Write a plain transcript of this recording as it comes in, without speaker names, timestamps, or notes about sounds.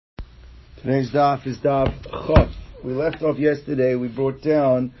Today's daf is daf chot. We left off yesterday, we brought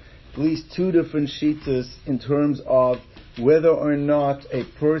down at least two different shittas in terms of whether or not a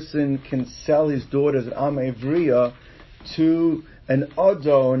person can sell his daughters at Amevriya to an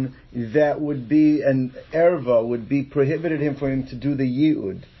adon that would be an erva, would be prohibited him for him to do the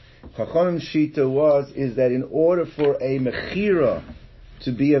yi'ud. Chachamim shita is that in order for a mechira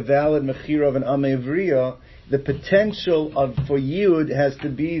to be a valid mechira of an Amevriya, the potential for yi'ud has to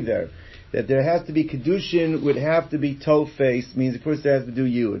be there. That there has to be Kiddushin, would have to be toe-faced, means the person has to do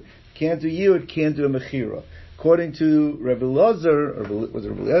Yud. Can't do Yud, can't do a Mechira. According to Rabbi Lazar,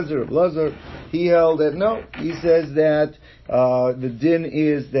 he held that no, he says that the din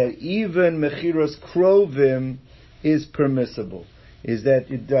is that even Mechiras Krovim is permissible. Is that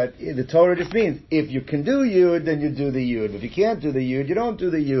the Torah just means, if you can do Yud, then you do the Yud. If you can't do the Yud, you don't do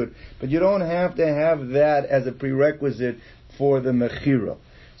the Yud. But you don't have to have that as a prerequisite for the Mechira.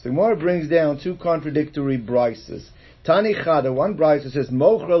 So the Gemara brings down two contradictory brises. Tani Chada, one brise says,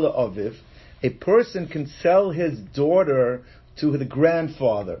 Mochra le'aviv, a person can sell his daughter to the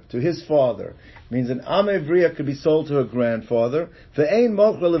grandfather, to his father. It means an Amevriya could be sold to her grandfather. Ve'ein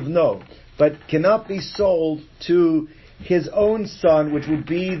Mochra levno, but cannot be sold to his own son, which would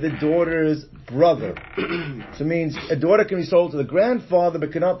be the daughter's brother. So it means a daughter can be sold to the grandfather,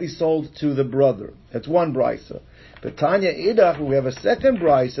 but cannot be sold to the brother. That's one brisa. But Tanya Idach, we have a second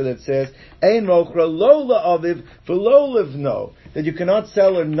brisa that says, Ein mochra lo la'aviv v'lo livno, that you cannot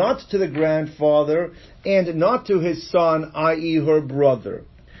sell her not to the grandfather and not to his son, i.e. her brother.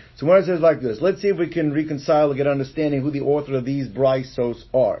 So when it says like this, let's see if we can reconcile and get understanding who the author of these brisos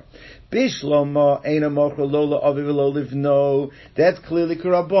are. Bishlama eina mochra lo la'aviv v'lo livno, that's clearly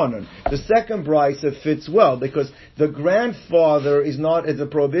Karabonon. The second brisa fits well because the grandfather is not, it's a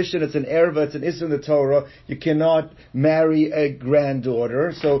prohibition, it's an erva, it's an issue in the Torah. You cannot marry a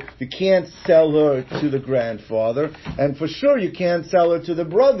granddaughter, so you can't sell her to the grandfather, and for sure you can't sell her to the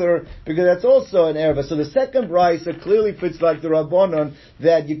brother because that's also an erva. So the second brisa clearly fits like the Rabbanon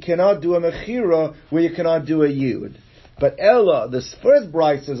that you cannot do a mechira where you cannot do a yud. But Ella, this first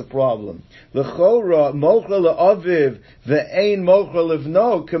brisa is a problem. L'chora, mochra le'aviv, ve'ein mochra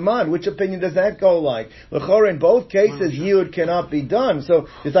levno. Come on, which opinion does that go like? L'chora, in both cases, yud cannot be done. So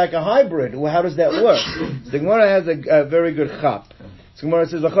it's like a hybrid. Well, how does that work? The Gemara has a very good chap. So Gemara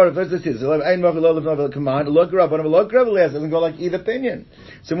says, l'chora, first this is, ein mochra levno, come on, look up, but look up, it doesn't go like either opinion.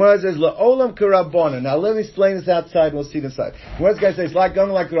 So Gemara says, la'olam k'rabbanan. Now let me explain this outside, we'll see the side. Gemara's guy says, it's like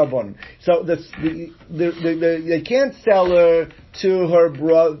going like Rabbanan. So they can't sell her to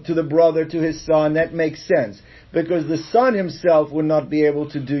the brother, to his son. That makes sense. Because the son himself would not be able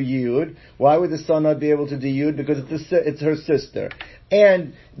to do Yud. Why would the son not be able to do Yud? Because it's her sister.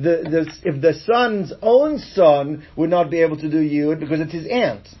 And if the son's own son would not be able to do Yud, because it's his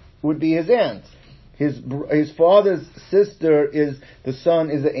aunt, would be his aunt. His father's sister is the son,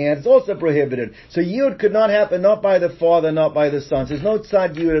 is the aunt. It's also prohibited. So yud could not happen, not by the father, not by the son. So there's no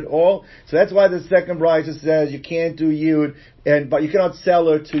tzad yud at all. So that's why the second brisa says you can't do yud, but you cannot sell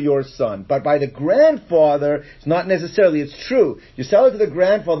her to your son. But by the grandfather, it's not necessarily. It's true. You sell her to the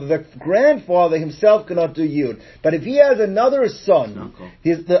grandfather himself cannot do yud. But if he has another son,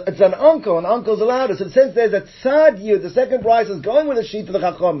 it's an uncle. An uncle's allowed it. So since there's a tzad yud, the second brisa is going with a sheet to the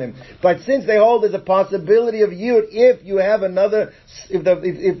chachamim. But since they hold there's a possibility of yud if you have another, if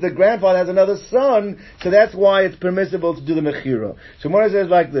the grandfather has another son, so that's why it's permissible to do the mechira. So Mora says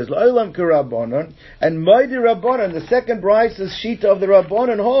like this: La'olam k'Rabbanan, and Moidi Rabbanan. The second brise's shita of the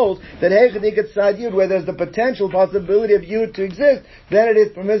Rabbanan holds that heichadikat tzad yud, where there's the potential possibility of yud to exist, then it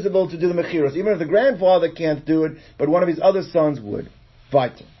is permissible to do the mechira. So even if the grandfather can't do it, but one of his other sons would.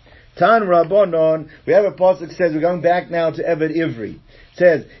 Vital. Tan Rabbanon. We have a pasuk that says we're going back now to Eved Ivri. It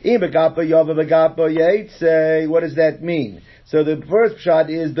says, what does that mean? So the first shot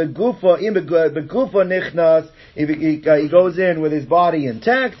is the gufa nichnas, if he goes in with his body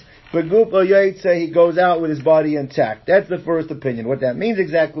intact, begufa yaitse, he goes out with his body intact. That's the first opinion. What that means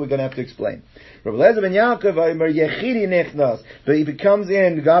exactly, we're going to have to explain. Rabbi Lezer ben Yaakov, yechidi nichnas, but if he comes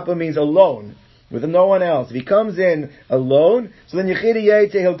in, gapa means alone, with no one else. If he comes in alone, so then Yechidi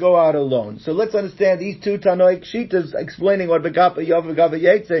Yaitse, he'll go out alone. So let's understand these two Tanoic Shitas explaining what Begapa Yav Begapa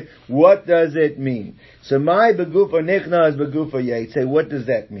Yaitse, what does it mean? So my Begufa Nichna is Begufa Yaitse, what does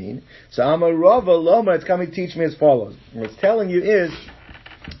that mean? So Amar Rava Loma, it's coming to teach me as follows. What it's telling you is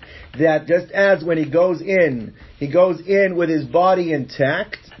that just as when he goes in with his body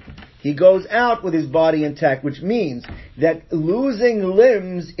intact, he goes out with his body intact, which means that losing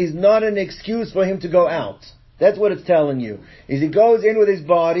limbs is not an excuse for him to go out. That's what it's telling you. Is he goes in with his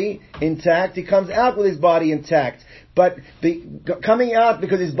body intact, he comes out with his body intact. But coming out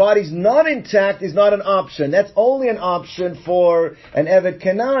because his body's not intact is not an option. That's only an option for an Evet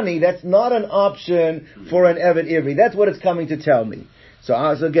Kanani. That's not an option for an Evet Ivri. That's what it's coming to tell me. So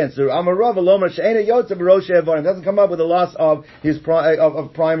again, Amarav Alomar She'ena Yotza B'Rosh Evarim doesn't come up with a loss of his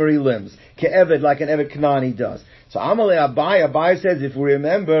of primary limbs, Ke'evid, like an Evet Kanani does. So Amalei Abai says, if we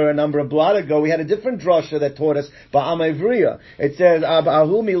remember a number of blot ago, we had a different drasha that taught us Ba'amavriya. It says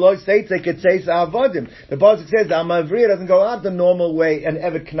Ahumi Lo Seitze Ketzeis Avodim. The pasuk says the Amavriya doesn't go out the normal way an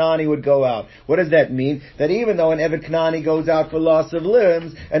Evet Kanani would go out. What does that mean? That even though an Evet Kanani goes out for loss of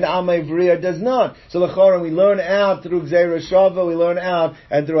limbs, an Amavriya does not. So l'chora we learn out through Gzeira Shava, we learn out,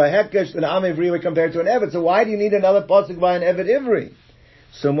 and through a Hekesh, an Amavriya we compare to an Evet. So why do you need another pasuk by an Evet Ivri?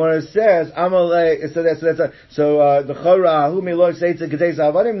 So Mora says, Amalei, so the Chora, who may Lord say to Kedei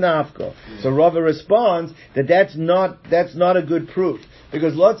Savadim Nafko. So Rava responds that that's not a good proof.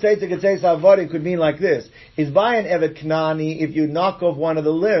 Because Lord say to Kedei Savadim could mean like this. Is by an Evet Knani, if you knock off one of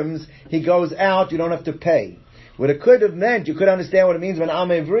the limbs, he goes out, you don't have to pay. What it could have meant, you could understand what it means when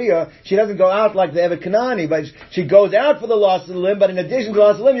Amevriya, she doesn't go out like the Evet Kanani, but she goes out for the loss of the limb, but in addition to the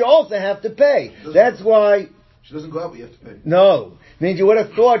loss of the limb, you also have to pay. That's why... She doesn't go out, but you have to pay. No. Means you would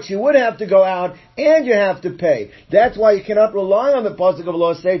have thought she would have to go out and you have to pay. That's why you cannot rely on the pasuk of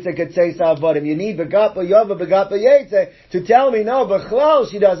Lo Seitze Ketzeis Avodim. You need Begapa Yova Begapa Yetze to tell me no, Bechlal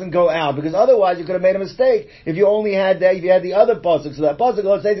she doesn't go out, because otherwise you could have made a mistake if you only had that, if you had the other pasuk. So that pasuk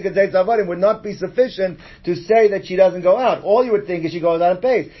Lo Seitze Ketzeis Avodim would not be sufficient to say that she doesn't go out. All you would think is she goes out and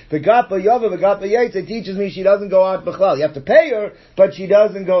pays. Begapa Yova Begapa Yetze teaches me she doesn't go out Bechlal. You have to pay her, but she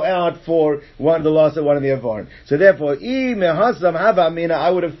doesn't go out for the loss of one of the Avorim. So therefore, I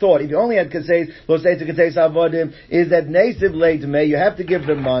would have thought, if you only had Kaseis, Lo Seitze Ketzeis Avodim, is that Nasiv Leid May, you have to give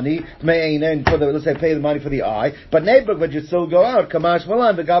them money, and for the, let's say, pay the money for the eye, but you still go out, Kamash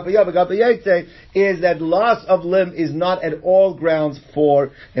Malan, V'gapa Yetze, is that loss of limb is not at all grounds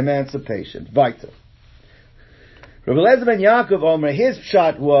for emancipation. Weiter. Rabbi Eliezer ben Yaakov Omer, his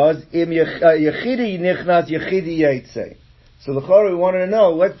shot was, Im Yechidi Nichnas Yechidi Yetze. So the Chorah, we wanted to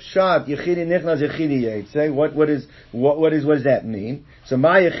know what shot Yechidi Nichnas Yechidi Yetze. What does that mean? So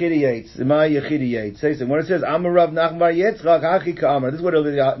Ma Yechidi Yetze. So when it says Amar Rav Nachman bar Yitzchak Hachi Ka'amar, this is what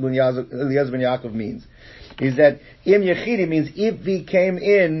Eliezer ben Yaakov means. Is that Im Yechidi means if he came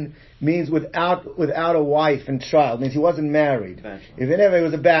in, means without a wife and child, means he wasn't married. Bachelor. If he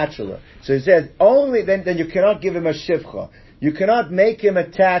was a bachelor. So he says only then you cannot give him a shivcha. You cannot make him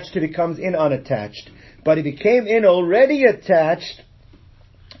attached till he comes in unattached. But if he came in already attached,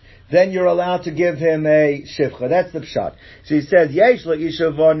 then you're allowed to give him a shivcha. That's the pshat. So he says, Yesh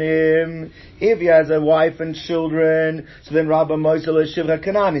la'isha vonim, if he has a wife and children, so then Rabbi Moshe shivcha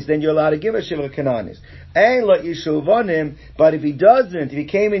kananis, then you're allowed to give a shivcha kananis. Ein la'isha vonim, but if he doesn't, if he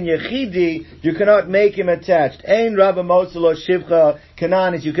came in yechidi, you cannot make him attached. Ein Rabbi Moshe shivcha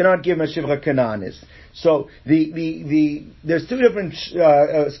kananis, you cannot give him a shivcha kananis. So there's two different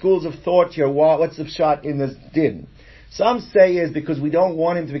schools of thought here. What's the pshat in this din? Some say is because we don't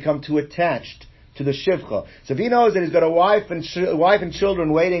want him to become too attached to the shivcha. So if he knows that he's got a wife and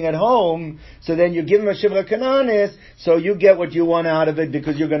children waiting at home, so then you give him a shivcha kananis, so you get what you want out of it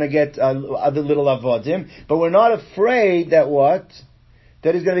because you're going to get other little avodim. But we're not afraid that what?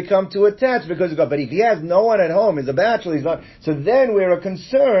 That he's going to become too attached because of God. But if he has no one at home, he's a bachelor, he's not, so then we're a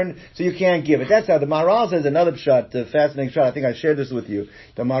concern, so you can't give it. That's how the Maharal says another pshat, fascinating pshat. I think I shared this with you.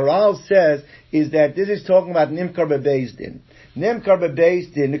 The Maharal says is that this is talking about Nimkar bebeis din. Nimkar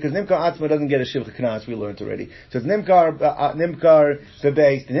bebeis din, because Nimkar Atzma doesn't get a shivcha kananis, we learned already. So it's Nimkar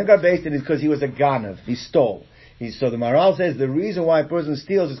bebeis din. Nimkar bebeis din is because he was a ganav, he stole. So the Maharal says the reason why a person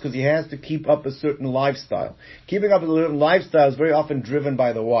steals is because he has to keep up a certain lifestyle. Keeping up a certain lifestyle is very often driven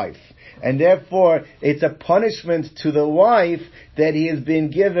by the wife. And therefore, it's a punishment to the wife that he has been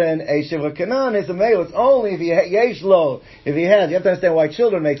given a shivcha kananis, a male. It's only if he yesh lo, if he has. You have to understand why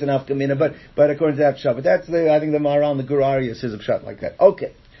children makes an afkamina, but according to that pshat. But that's I think the Maharal and the Gur Aryeh says a pshat like that.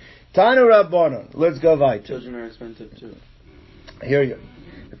 Okay. Tanu Rabbanon. Let's go weiter. Children are expensive too. Here you go.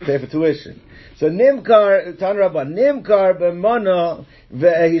 Pay for tuition. So Nimkar, Tan Rabba, Nimkar b'mana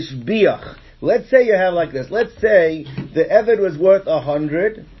ve'hishbiach. Let's say you have like this. Let's say the Eved was worth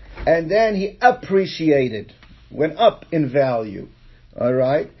 100, and then he appreciated, went up in value.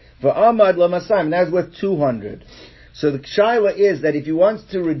 Alright? V'amad l'masayim, and that's worth 200. So the shaila is that if he wants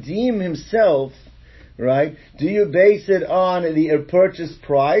to redeem himself, right, do you base it on the purchase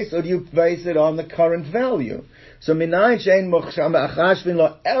price, or do you base it on the current value? So how do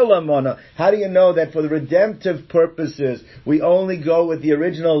you know that for the redemptive purposes we only go with the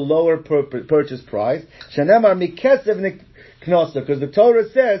original lower purchase price? Because the Torah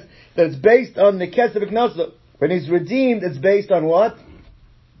says that it's based on the kesef knosah. When he's redeemed, it's based on what?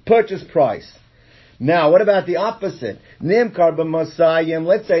 Purchase price. Now, what about the opposite? Nimkar b'masayim,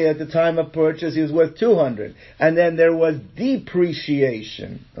 let's say at the time of purchase he was worth 200, and then there was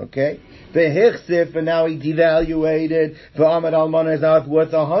depreciation, okay? Behichsif, and now he devaluated, v'amad almana is now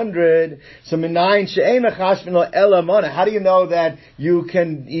worth 100, so minayin she'ein achashvin lo el almana, how do you know that you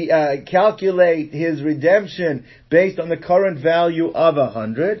can calculate his redemption based on the current value of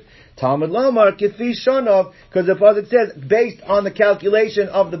 100? Talmud Lomar Kifi Shonov, because the pasuk says based on the calculation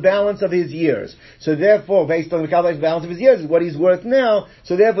of the balance of his years. So therefore, based on the calculation of the balance of his years is what he's worth now.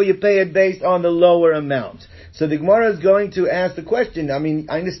 So therefore, you pay it based on the lower amount. So the Gemara is going to ask the question. I mean,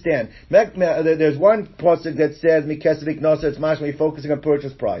 I understand. There's one pasuk that says Mikesevik Nosa. It's mashma focusing on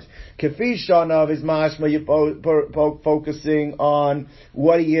purchase price. Kifi Shonov is mashma focusing on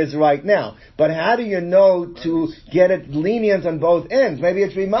what he is right now. But how do you know to get it lenient on both ends? Maybe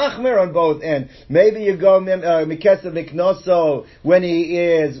it's rimachmer on both ends. Maybe you go Mikesav Miknoso when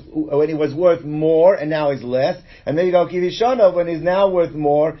he was worth more and now he's less, and then you go Kivishonov when he's now worth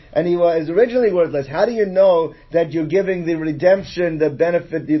more and he was originally worth less. How do you know that you're giving the redemption the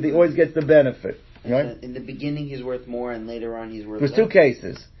benefit? He always gets the benefit. Right? In the beginning he's worth more and later on he's worth less. There's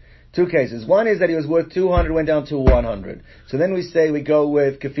two cases. One is that he was worth 200, went down to 100. So then we say we go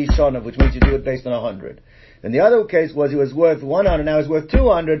with Kafishonov, which means you do it based on 100. And the other case was he was worth 100, now he's worth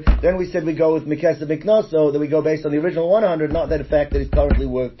 200. Then we said we go with Mikesa Miknoso, that we go based on the original 100, not the fact that he's currently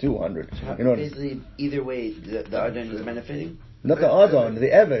worth 200. So basically, either way, the Adon is benefiting? Not the Adon, the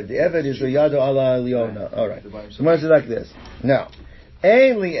Eved. The Eved is the Yado ala Leona. Alright. So much like this. Now,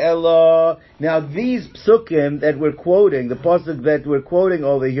 Ainli Ella. Now these psukim that we're quoting, the pasuk that we're quoting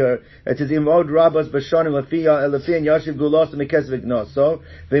over here, it says Imod Rabbas Bashanim Lafian Yashiv Gulos Mikesvik Noso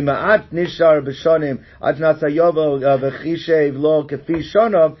V'Ma'at Nishar Bashanim Atnat Sayovel V'Chishev Lo Kefi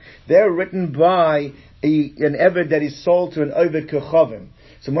Shonov. They're written by an Eved that is sold to an Oved Kechavim.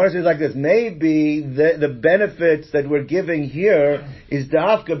 So Mordechai says like this, maybe the benefits that we're giving here is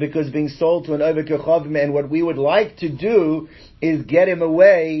dafka because being sold to an Oved Kechavim, and what we would like to do is get him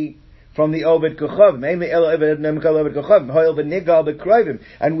away from the Oved Kechavim.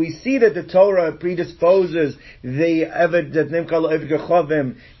 And we see that the Torah predisposes the Eved that Nimkal Oved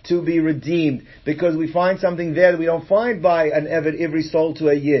Kechavim to be redeemed, because we find something there that we don't find by an Eved Ivri sold to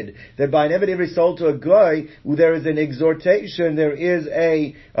a Yid. That by an Eved Ivri sold to a Goy, there is an exhortation, there is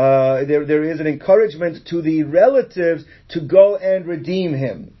an encouragement to the relatives to go and redeem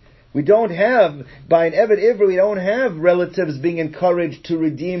him. We don't have, by an Eved Ivri, we don't have relatives being encouraged to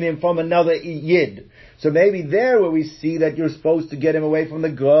redeem him from another Yid. So maybe there where we see that you're supposed to get him away from the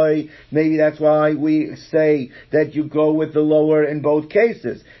guy, maybe that's why we say that you go with the lower in both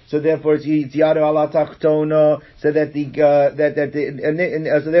cases. So therefore it's Yado ala Tachtona, so that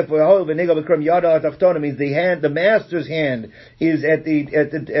so therefore Yado ala Tachtona means the master's hand is at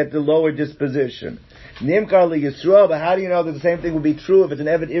the lower disposition. Nimkar li Yisrael, but how do you know that the same thing would be true if it's an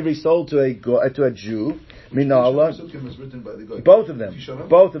Eved Ivri sold to a Jew? Minallah. Both of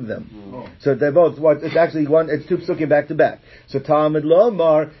them. Oh. So they're both. It's actually one. It's two psukim back to back. So Talmud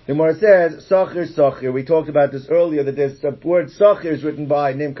Lomar, the Gemara says Sachir. We talked about this earlier. That there's the word Sachir is written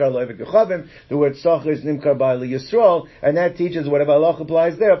by Nimkar Le'Eved Kechavim. The word Sachir is Nimkar by Yisrael, and that teaches whatever Allah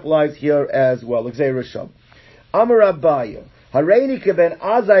applies there applies here as well. L'Gzei Rishon. Amar Rabbi. Hareini keben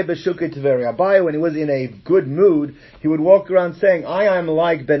azai b'shukei Tveria. Abaye, when he was in a good mood, he would walk around saying, I am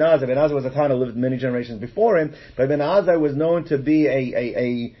like Ben Azai. Ben Azai was a Tana who lived many generations before him, but Ben Azai was known to be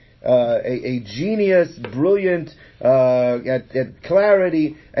a genius, brilliant, at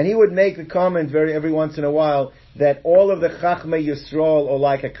clarity, and he would make the comment every once in a while that all of the Chachmei Yisrael are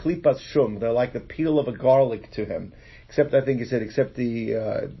like a klipas shum. They're like the peel of a garlic to him. Except, I think he said, except the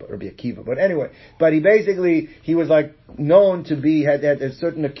Rabbi Akiva. But anyway, he was like known to be had a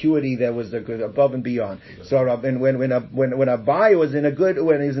certain acuity that was above and beyond. So when Abai was in a good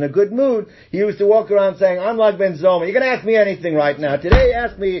mood, he used to walk around saying, "I'm like Ben Zoma. You can ask me anything right now. Today,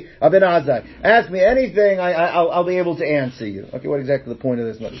 ask me Ben Azai. Ask me anything. I'll be able to answer you." Okay, what exactly the point of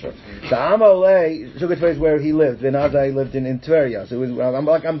this? Not sure. So Amalei Shukatver is where he lived. Ben Azai lived in Tveria. So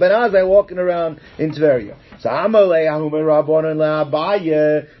I'm Ben Azai walking around in Tveria. So Amalei So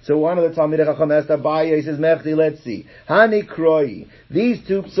one of the Talmidei Chacham asked Abaye, he says, Mechti, let's see. Hani kroi. These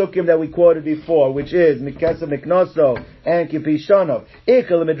two psukim that we quoted before, which is Mikesa Miknoso and Kipishonov,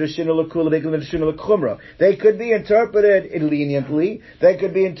 they could be interpreted leniently, they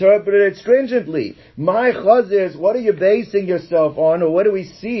could be interpreted stringently. My chazis, what are you basing yourself on, or what do we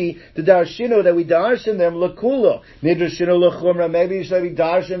see to darshinu, that we darshan them l'kula? Midrashinu l'chumra, maybe it should be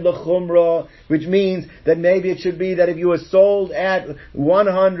darshan l'chumra, which means that maybe it should be that if you were sold at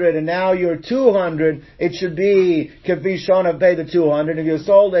 100 and now you're 200, it should be Kipishonov, pay the 200. If you're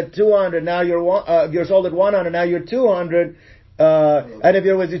sold at 200, now if you're sold at 100, now you're 200, and if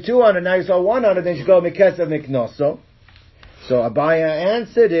it was at 200, now you sold 100, then you should go Mikesa Miknoso. So Abaya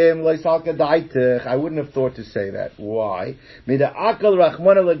answered him, I wouldn't have thought to say that. Why? Since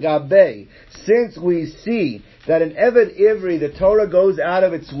we see that in Eved Ivri, the Torah goes out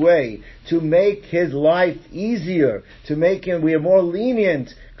of its way to make his life easier, to make him, we are more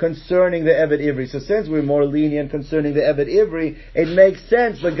lenient concerning the Eved Ivri. So since we're more lenient concerning the Eved Ivri, it makes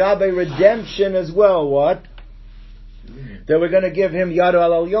sense, Lagabe redemption as well, what? That we're going to give him Yadu al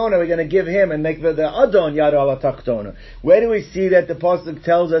Alyona, we're going to give him and make the Adon Yadu al Tachtona. Where do we see that the Pasuk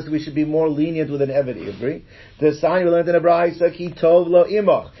tells us we should be more lenient with an Eved Ivri? The sign we learned in Abraisa, Ki Tov Lo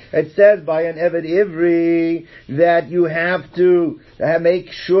Imach. It says by an Eved Ivri that you have to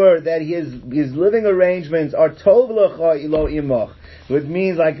make sure that his living arrangements are Tov Lo Imach. Which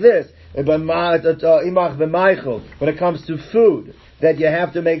means like this, when it comes to food, that you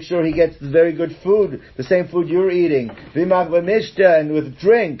have to make sure he gets very good food, the same food you're eating. And with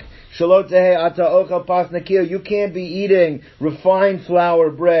drink, you can't be eating refined flour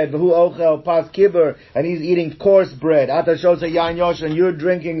bread, and he's eating coarse bread. And you're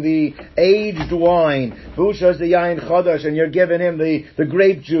drinking the aged wine, and you're giving him the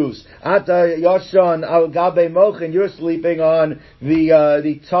grape juice. And you're sleeping on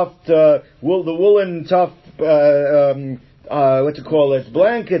the tuft, the woolen tuft,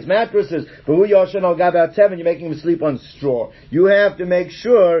 blankets, mattresses, but you're making him sleep on straw. You have to make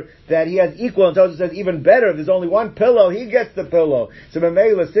sure that he has equal, and Tosha says even better, if there's only one pillow, he gets the pillow. So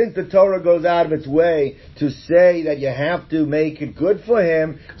Mamela, since the Torah goes out of its way to say that you have to make it good for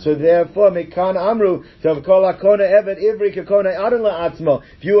him, so therefore, Mekan Amru, if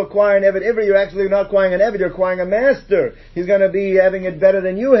you acquire an Eved Ivri, you're actually not acquiring an Eved, you're acquiring a master. He's going to be having it better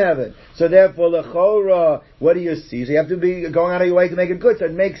than you have it. So therefore, Lechora, what do you see? So you have to be going out of your way to make it good. So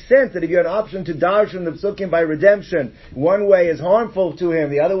it makes sense that if you have an option to darshan the psukim by redemption, one way is harmful to him,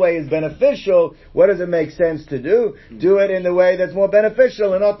 the other way is beneficial. What does it make sense to do? Do it in the way that's more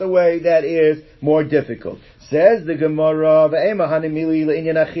beneficial and not the way that is more difficult. Says the Gemara,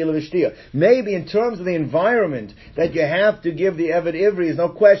 maybe in terms of the environment that you have to give the Eved Ivri is no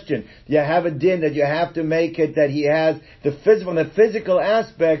question. You have a din that you have to make it that he has from the physical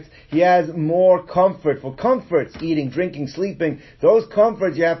aspect, he has more comfort. For comforts, eating, drinking, sleeping, those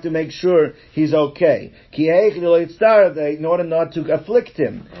comforts you have to make sure he's okay. In order not to afflict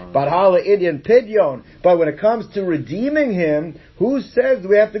him. But when it comes to redeeming him, who says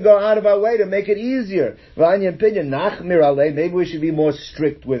we have to go out of our way to make it easier? Maybe we should be more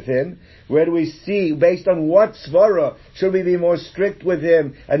strict with him. Where do we see, based on what svara, should we be more strict with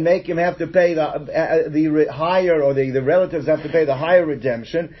him and make him have to pay the higher, or the relatives have to pay the higher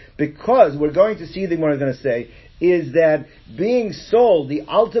redemption? Because we're going to see, the Gemara is going to say, is that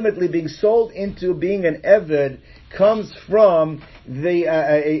ultimately being sold into being an Eved comes from the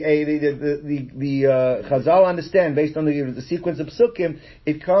Chazal understand, based on the sequence of Psukim,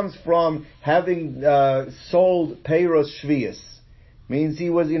 it comes from having sold Peiros Shvius. Means he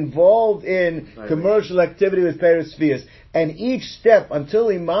was involved in commercial activity with Peiros Shvius. And each step, until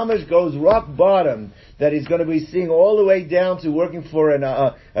he mamash goes rock bottom, that he's going to be seeing all the way down to working for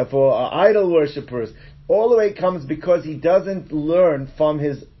idol worshippers, all the way comes because he doesn't learn from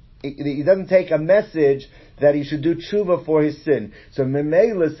he doesn't take a message that he should do tshuva for his sin. So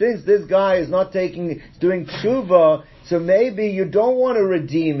Memela, since this guy is not doing tshuva, so maybe you don't want to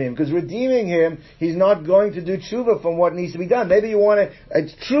redeem him, because redeeming him, he's not going to do tshuva from what needs to be done. Maybe you want to,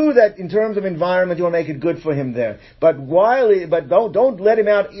 it's true that in terms of environment you want to make it good for him there. But don't let him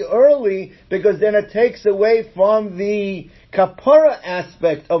out early, because then it takes away from the kapara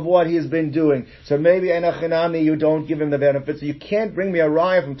aspect of what he's been doing. So maybe enachinami, you don't give him the benefit. So you can't bring me a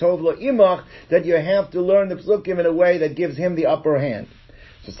raya from Tov Lo Imach that you have to learn the psukim in a way that gives him the upper hand.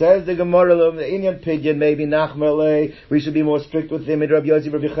 So says the Gemara, the Inyan Pidyon, maybe Nachmalei, we should be more strict with him. Rabbi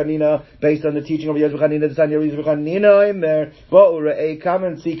Yossi, Rabbi Chanina, based on the teaching of Rabbi Chanina, the Tanya Rabbi Chanina, Imer, Bo'urei, come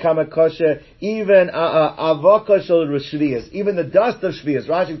and see Kama Kosher, even Avaka Shel Shviyas, even the dust of Shviyas.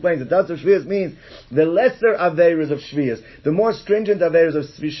 Rashi explains the dust of Shviyas means the lesser Averas of Shviyas. The more stringent Averas of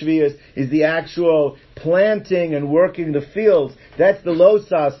Shviyas is the actual planting and working the fields. That's the low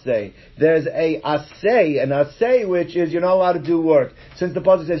saseh. There's an aseh which is you're not allowed to do work. Since the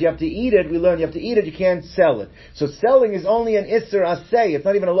pasuk says you have to eat it, we learn you have to eat it, you can't sell it. So selling is only an isser aseh. It's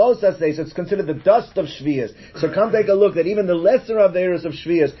not even a low saseh, so it's considered the dust of shviyas. So come take a look at even the lesser averos of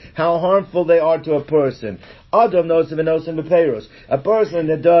shviyas, how harmful they are to a person. Adam nosim and nosim b'peiros. A person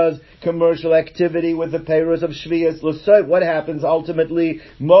that does commercial activity with the peiros of shviyas, what happens ultimately?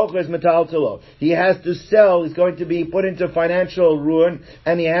 Mochers metaltelo. He has to sell. He's going to be put into financial ruin,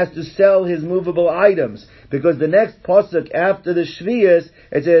 and he has to sell his movable items because the next pasuk after the shviyas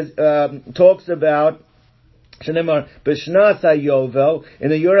it says talks about. Shenemar b'shnas hayovel, in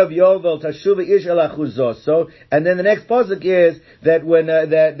the year of Yovel tashuva ish el achuzoso, and then the next pasuk is that when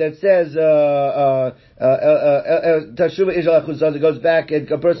that says tashuva ish el achuzoso, it goes back. A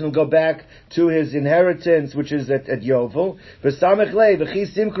person will go back to his inheritance, which is at Yovel. V'samech lei v'chi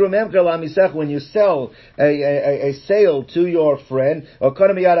simkru memker lamisech, when you sell a sale to your friend, or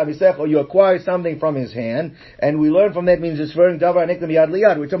konem miyad amisech, or you acquire something from his hand, and we learn from that means it's referring davar niklam miyad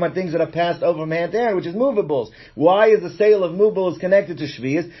liyad. We're talking about things that are passed over from hand to hand, which is movables. Why is the sale of movables connected to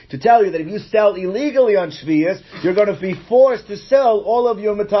Shviyas? To tell you that if you sell illegally on Shviyas, you're going to be forced to sell all of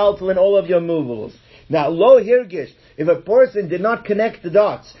your metaltal and all of your movables. Now, lo hirgish, if a person did not connect the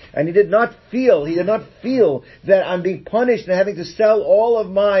dots, and he did not feel that I'm being punished and having to sell all of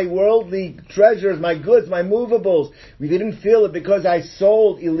my worldly treasures, my goods, my movables, we didn't feel it because I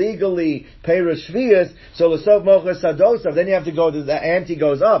sold illegally Peiros Shviyas, so l'sof mochas sadosav, then you have to go to the ante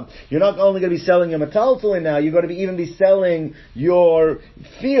goes up. You're not only going to be selling your metaltalin now, you're going to be even selling your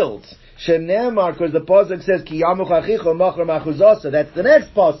fields. Shenemar, because the pasuk says ki yamuch achicho machar machuzasa. That's the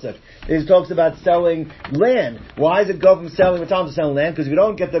next pasuk. It talks about selling land. Why does it go from selling metal to selling land? Because if you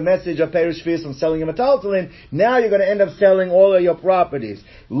don't get the message of Peiros Shviyas from selling your metaltalin, now you're going to end up selling all of your properties.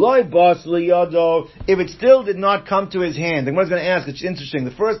 Loi bas liyado. If it still did not come to his hand, the Gemara is going to ask. It's interesting.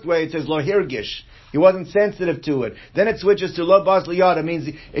 The first way it says lo hirgish. He wasn't sensitive to it. Then it switches to lo bas liyada, means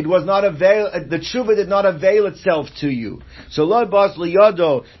it was not the tshuva did not avail itself to you. So lo bas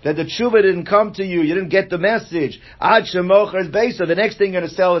liyado, that the tshuva didn't come to you, you didn't get the message. Ad shemocher besa, the next thing you're going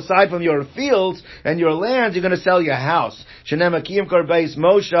to sell aside from your fields and your lands, you're going to sell your house. Shenema kiyim kar beis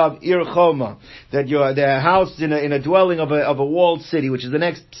moshav ir choma, that the house in a dwelling of a walled city, which is the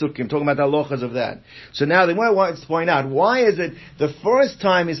next psukim, talking about the halachas of that. So now the Gemara wants to point out, why is it the first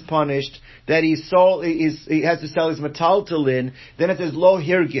time he's punished that he has to sell his metaltalin, then it says lo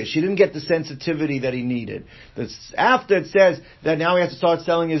hirgish. He didn't get the sensitivity that he needed. After it says that now he has to start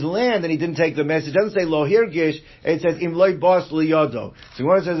selling his land and he didn't take the message. It doesn't say lo hirgish, it says im loy bas liyodo. So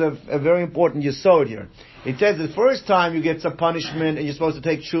Gemara says a very important yesod here. It says the first time you get some punishment and you're supposed to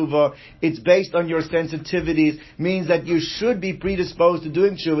take tshuva, it's based on your sensitivities, means that you should be predisposed to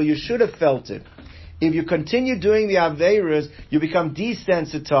doing tshuva, you should have felt it. If you continue doing the Aveiras, you become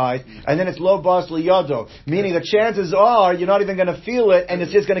desensitized, and then it's lo bas liyado, meaning the chances are you're not even going to feel it, and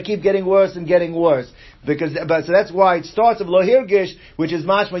it's just going to keep getting worse and getting worse. So that's why it starts with lo hirgish, which is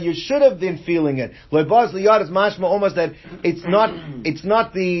mashma, you should have been feeling it. Lo bas liyado is mashma almost that it's not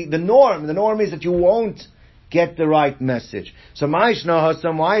the norm. The norm is that you won't get the right message. So Ma'ishna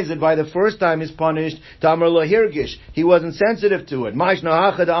Hasam, why is it by the first time he's punished, Tamar lo hirgish, he wasn't sensitive to it. Ma'ishna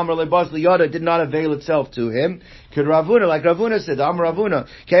Hachad Amar le bas liyada did not avail itself to him. Could Ravuna, like Ravuna said, Amar Ravuna,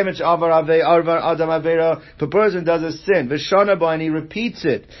 Kevich Avar Adam Avera, if a person does a sin, V'shana and he repeats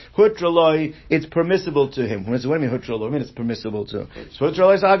it, Hutraloi, it's permissible to him. What do you mean Hutraloi? I mean it's permissible to him. So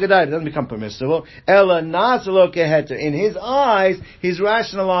Hutraloi is Hagadai, it doesn't become permissible. Ela Nasalo Keheter, in his eyes, he's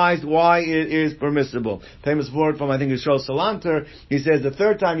rationalized why it is permissible. Famous word from, I think, Yisrael Salanter, he says the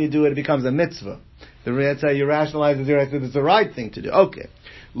third time you do it, it becomes a mitzvah. That's how you rationalize it, it's the right thing to do. Okay.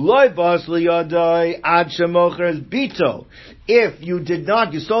 If you did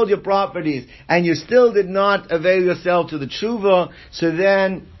not, you sold your properties, and you still did not avail yourself to the tshuva, so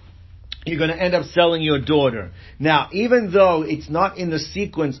then you're going to end up selling your daughter. Now, even though it's not in the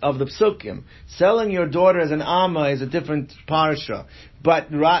sequence of the psukim, selling your daughter as an amma is a different parsha.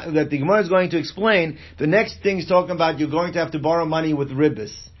 But that the Gemara is going to explain, the next thing is talking about you're going to have to borrow money with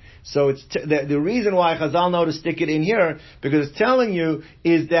ribbis. So it's the reason why Chazal know to stick it in here, because it's telling you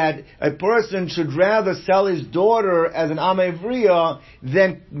is that a person should rather sell his daughter as an Amma Ivriya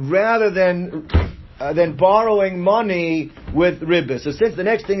rather than than borrowing money with ribbis. So since the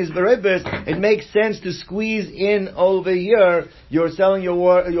next thing is the ribbis, it makes sense to squeeze in over here. You're selling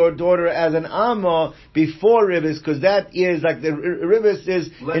your daughter as an amma before ribbis, because that is like the ribbis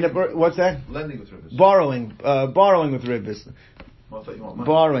is lending, in a what's that? Lending with ribbis. Borrowing with ribbis. Well, I thought you want money.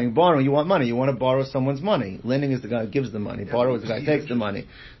 Borrowing. You want money. You want to borrow someone's money. Lending is the guy who gives the money. Yeah, Borrow is the guy who takes the money.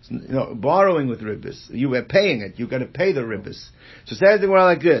 So, borrowing with ribbis. You are paying it. You got to pay the ribbis. So says the Gemara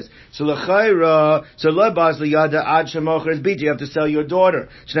like this. So l'chayra. So lo bas liyada ad shemocher is bita. You have to sell your daughter.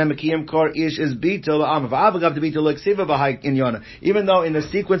 Shnei mekiyim kor ish is bita la'am. V'avagav to bita l'ksiva b'hai in yona. Even though in the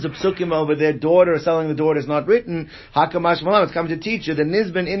sequence of psukim over their daughter, selling the daughter is not written, hakamash malam. It's coming to teach you the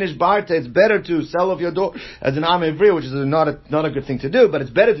nizben inish barta. It's better to sell off your daughter as an am ivri, which is not a good thing to do, but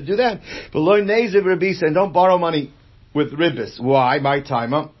it's better to do that. But lo neziv ribisa, and don't borrow money with ribbis. Why? My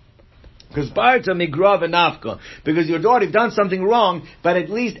timer. Because barta migrav and nafka. Because your daughter has done something wrong, but at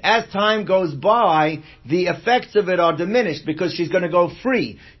least as time goes by, the effects of it are diminished because she's going to go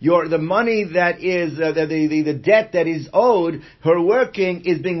free. The money that is the debt that is owed, her working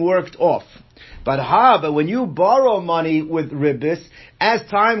is being worked off. But when you borrow money with ribbis, as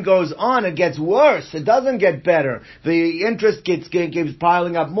time goes on, it gets worse. It doesn't get better. The interest keeps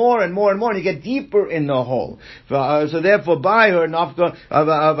piling up more and more and more, and you get deeper in the hole. So therefore, by her nafka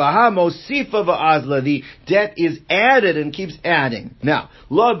mosifa va'azla, the debt is added and keeps adding. Now,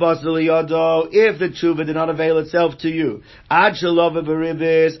 lo basel yado, if the tshuva did not avail itself to you, ad shalova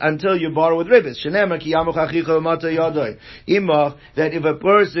b'ribbis, until you borrow with ribbis. Shenemar ki yamuch achicha v'mata yadoi. Imach, that if a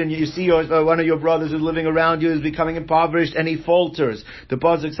person, you see one of your brothers who's living around you is becoming impoverished and he falters, the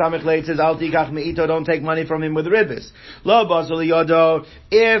pasuk samech leit says, "Al tikach meito," don't take money from him with ribbis. Lo basel yodo,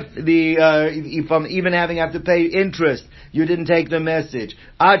 if I'm even having to pay interest, you didn't take the message.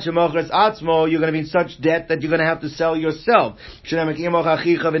 Ad shemochres atzmo, you're going to be in such debt that you're going to have to sell yourself. If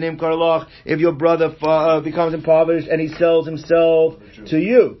your brother becomes impoverished and he sells himself to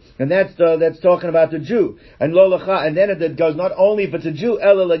you, and that's talking about the Jew. And lo lacha, and then it goes not only if it's a Jew,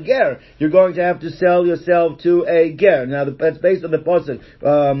 ela lager, you're going to have to sell yourself to a ger. Now that's based on the pasuk.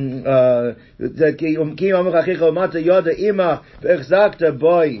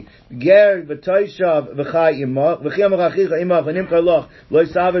 Boy ger v'toishav v'chai imach v'chiyam achicha imach v'nimkar loch lo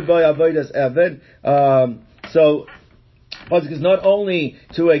yisaved boy avodas eved. So pasuk is not only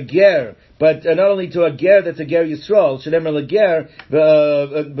to a ger, but not only to a ger that's a ger Yisrael, shelemer leger,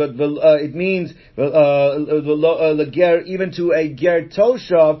 but it means leger even to a ger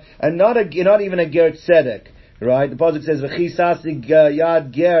toshav, and not even a ger tzedek. Right? The pasuk says v'chisasig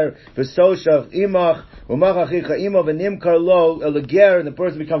yad ger v'soshav imach umach achicha imach v'nimkar lo leger, and the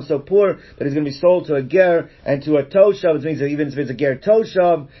person becomes so poor that he's going to be sold to a ger and to a toshav. It means that even if it's a ger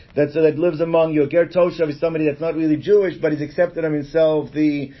toshav that lives among you, a ger toshav is somebody that's not really Jewish, but he's accepted of himself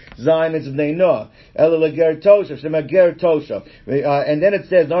the Zionists of Neinoah. El leger toshav, shema ger toshav. And then it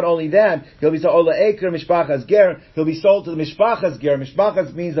says not only that, he'll be sold ola eker mishpachas ger. He'll be sold to the mishpachas ger.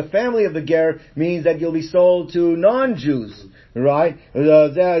 Mishpachas means the family of the ger, means that you'll be sold to non-Jews, right?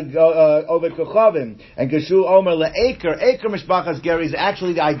 Over kochavim and Geshu Omer le'Aker. Aker mishpachas ger is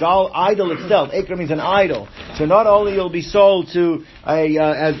actually the idol itself. Aker means an idol. So not only you'll be sold to a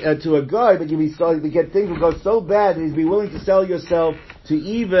guy, but you get things will go so bad that you'll be willing to sell yourself to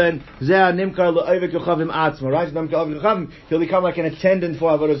even zeh nimkar le'Over kochavim atzma. Right? He'll become like an attendant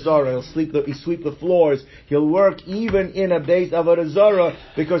for avodah zarah. He'll sweep the floors. He'll work even in a base avodah zarah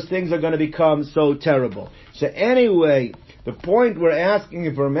because things are going to become so terrible. So anyway, the point we're asking,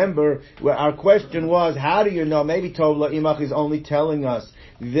 if you remember, our question was, how do you know? Maybe Tov La'imach is only telling us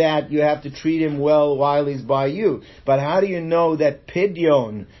that you have to treat him well while he's by you. But how do you know that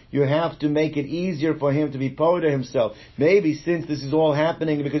Pidyon, you have to make it easier for him to be poda himself? Maybe since this is all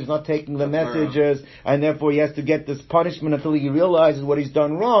happening because he's not taking the messages, and therefore he has to get this punishment until he realizes what he's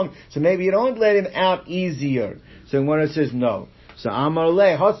done wrong, so maybe you don't let him out easier. So when it says no. So Amar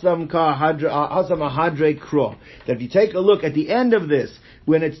Le Hasam Ahadre Kro. That if you take a look at the end of this,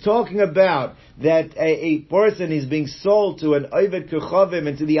 when it's talking about that a person is being sold to an Oived Kechavim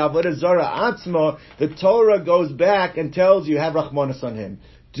and to the Avodah Zarah Atzma, the Torah goes back and tells you, have Rachmanas on him.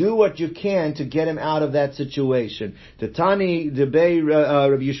 Do what you can to get him out of that situation. Tatani Debei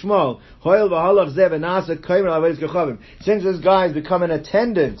Rabbi Yishmael, Hoyel v'Halach Zeh v'Nasa Kaimer Avodas Kechavim. Since this guy has become an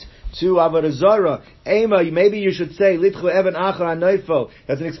attendant to Avodah Zarah, Ema, maybe you should say, Litchu Even Achar Anoifo.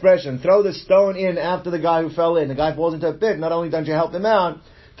 That's an expression. Throw the stone in after the guy who fell in. The guy falls into a pit. Not only don't you help him out,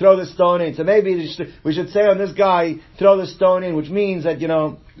 throw the stone in. So maybe we should say on this guy, throw the stone in, which means that,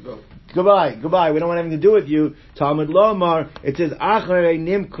 goodbye. We don't want anything to do with you. Talmud Lomar, it says, Acharei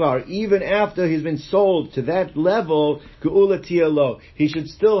Nimkar, even after he's been sold to that level, geula tielo. He should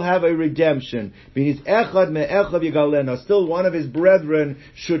still have a redemption. Means echad me'echad yigalena. Still one of his brethren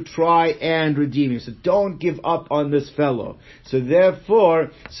should try and redeem him. So don't give up on this fellow. So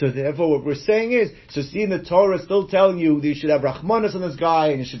therefore, what we're saying is, so see, the Torah is still telling you that you should have rachmanas on this guy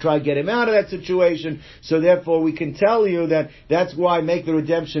and you should try to get him out of that situation. So therefore, we can tell you that that's why make the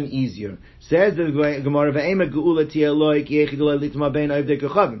redemption easier. Says the Gemara,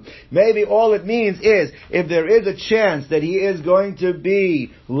 maybe all it means is, if there is a chance that he is going to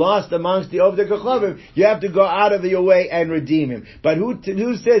be lost amongst the Ovdei Kochavim, you have to go out of your way and redeem him. But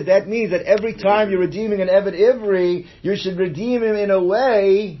who says that means that every time you're redeeming an Eved Ivri, you should redeem him in a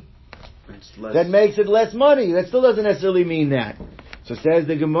way that makes it less money? That still doesn't necessarily mean that. So says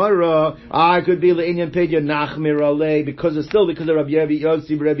the Gemara, I could be le'inyan pedya nachmir alei, because of Rabbi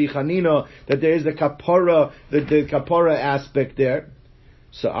Yossi, Rabbi Chanina, that there is the kapara, the kapara aspect there.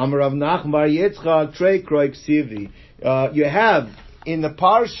 So Amarav Nachmar Yitzchak Trei Kroik Sivi. You have in the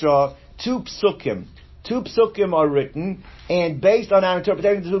parsha two psukim. Two psukim are written, and based on our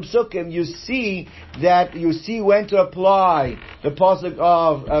interpretation of the two psukim, you see when to apply the pasuk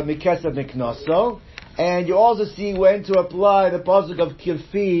of Mikesed Miknaso, and you also see when to apply the pasuk of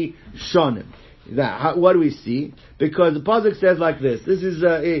Kifi Shonim. Now, what do we see? Because the pasuk says like this. This is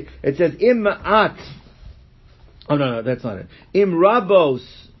it says Im Ma'at. Oh no, that's not it. Im Od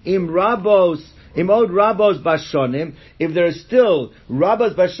Rabos Bashonim. If there is still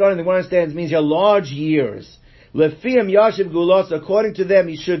Rabos Bashonim, the one understands means your large years. Lefim Yashiv Gulos, according to them,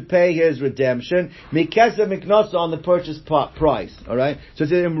 he should pay his redemption. Mikesa Miknosa on the purchase price. Alright? So it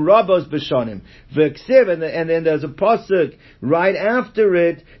says Im Rabos Bashonim. V'ksiv, and then there's a pasuk right after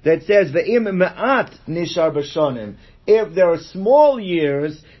it that says Ve'im Ma'at Nishar Bashonim. If there are small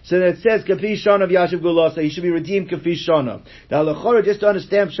years, so that it says Kafi Shana of Yashiv Gulosa, he should be redeemed Kafi Shana. Now L'chora, just to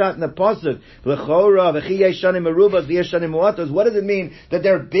understand shot in the pasuk, L'chora V'chiyei Shanim Merubas V'yei Shanim Muatos. What does it mean that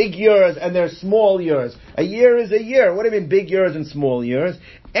there are big years and there are small years? A year is a year. What do you mean big years and small years?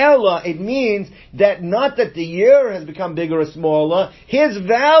 Ella, it means that not that the year has become bigger or smaller, his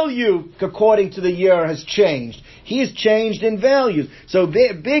value according to the year has changed. He's changed in value. So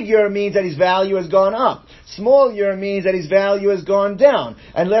big year means that his value has gone up. Small year means that his value has gone down.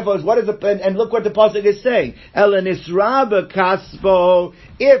 And therefore, and look what the pasuk is saying. Ela nisraba kaspo,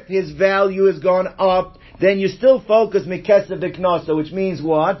 if his value has gone up, then you still focus mikesa b'knasa, which means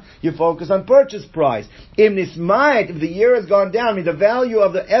what? You focus on purchase price. Im nismayit, if the year has gone down, I mean the value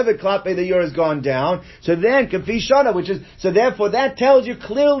of the evet klape the year has gone down, so then kafi shana, so therefore that tells you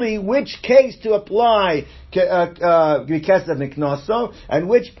clearly which case to apply mikesa b'knasa, and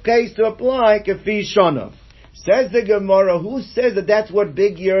which case to apply kafi shana. Says the Gemara, who says that that's what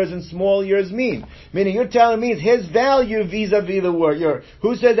big years and small years mean? Meaning you're telling me it's his value vis-a-vis the word year.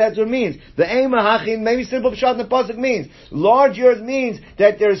 Who says that's what it means? The Ema Hachin, maybe simple pshat in the pasuk means large years means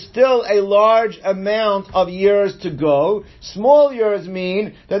that there's still a large amount of years to go. Small years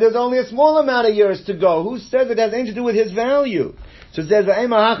mean that there's only a small amount of years to go. Who says it has anything to do with his value? So it says,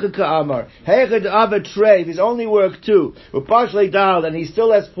 if he's only worked 2, and he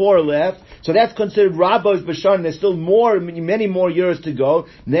still has 4 left, so that's considered Rabos Bashan, there's still many more years to go.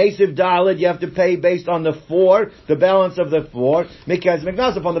 Nasiv Dalet, you have to pay based on the 4, the balance of the 4, Mikaz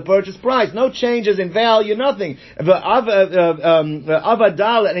Miknasif on the purchase price. No changes in value, nothing. Dalet,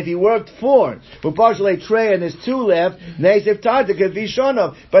 and if he worked 4, and there's 2 left, Nasiv Tadik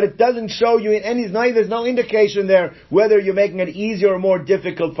Vishonov, but it doesn't show you in any, there's no indication there whether you're making it easier or more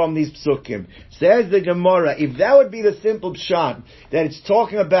difficult from these psukim. Says the Gemara, if that would be the simple pshat, that it's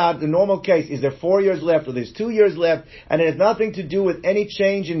talking about the normal case, is there 4 years left or there's 2 years left, and it has nothing to do with any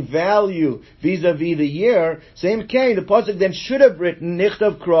change in value vis-a-vis the year, same case, the pasuk then should have written,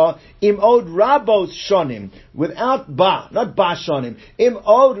 Nichtav Kra, Im Od Rabos Shonim, without Ba, not Ba Shonim, Im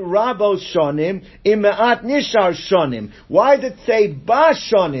Od Rabos Shonim, Im Me'at Nishar Shonim. Why did it say Ba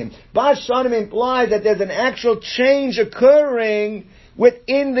Shonim? Ba Shonim implies that there's an actual change occurring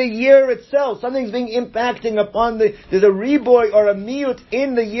within the year itself. Something's being impacting upon there's a reboy or a miut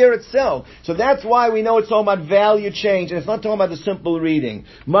in the year itself. So that's why we know it's talking about value change, and it's not talking about the simple reading.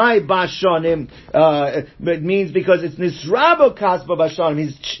 My bashonim, it means because it's nisrabo kasba bashonim,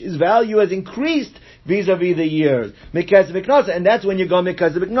 his value has increased vis-a-vis the years. Mikaz Miknasa, and that's when you go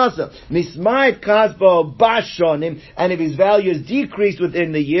Mikaz Miknasa. Nismait kasbo bashonim, and if his value is decreased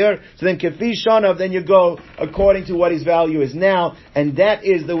within the year, so then Kefi Shanav, then you go according to what his value is now, and that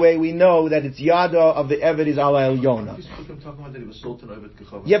is the way we know that it's Yada of the Eved is Ala El Yona.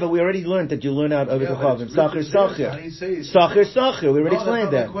 Yeah, but we already learned that you learn out Eved Kachavim. Sachir. We already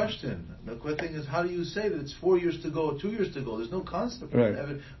explained that. The question is, how do you say that it's 4 years to go or 2 years to go? There's no concept. Right.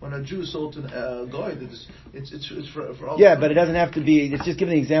 When a Jew is sold to a Goy, It's for all. Yeah, but it doesn't have to be. It's just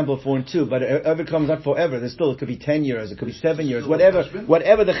giving the example of 4 and 2. But if it comes up forever, there's still, it could be 10 years, it could be 7 years, whatever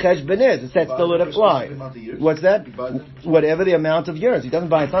the cheshbon is. It's that still would apply. What's that? Whatever the amount of years. He doesn't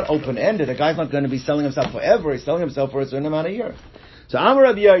buy. It's not open ended. A guy's not going to be selling himself forever. He's selling himself for a certain amount of years. So Amar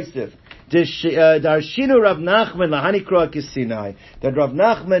Rabbi Yosef. Darshinu Rav Nachman lahanikra kisinai. That Rav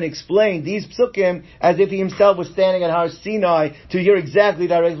Nachman explained these psukim as if he himself was standing at Har Sinai to hear exactly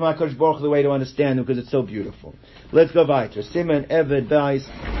direct from HaKadosh Baruch Hu the way to understand him, because it's so beautiful. Let's go weiter. Siman Eved Beis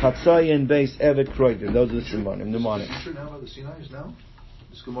Chatzayin Beis Eved Kroidin. Those are the Simanim. Mnemonic. Are you sure now about the Sinai is now?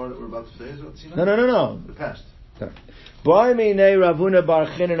 This Gemara that we're about to say is about Sinai? No. The past. Bar Minei Ravuna Bar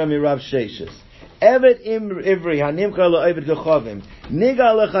Chinan Amirav Sheshes. Evet Ivri Hanimcha Lo Evet Gechavim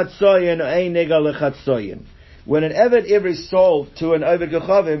Niga Lechatzoyin Ein Niga Lechatzoyin. When an Evet Ivri sold to an Evet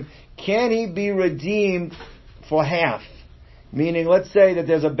Gechavim, can he be redeemed for half? Meaning, let's say that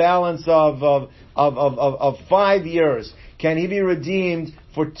there's a balance of 5 years. Can he be redeemed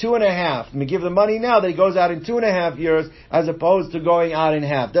for 2.5? I mean, give the money now that he goes out in 2.5 years, as opposed to going out in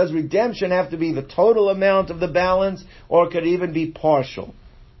half. Does redemption have to be the total amount of the balance, or could it even be partial?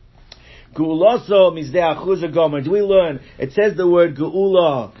 Geulaso mizdei achuzah gomer. Do we learn? It says the word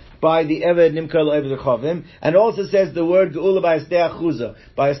geula by the Eved Nimkar Eved Chavim, and also says the word geula by Estei achuzah.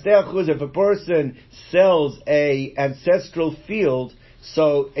 By Estei achuzah, if a person sells a ancestral field,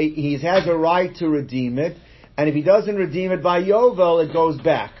 so he has a right to redeem it, and if he doesn't redeem it by Yovel, it goes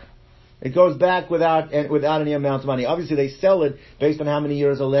back. It goes back without any amount of money. Obviously, they sell it based on how many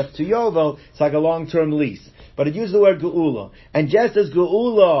years are left to Yovel. It's like a long-term lease. But it uses the word geula. And just as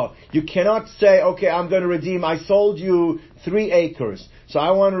geula, you cannot say, okay, I'm going to redeem, I sold you 3 acres. So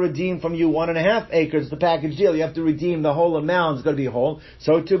I want to redeem from you 1.5 acres, the package deal. You have to redeem the whole amount. It's going to be whole.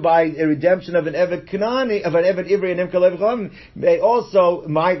 So to buy a redemption of an Evet Kanani, of an Evet Ivri and Nimkal Eved, they also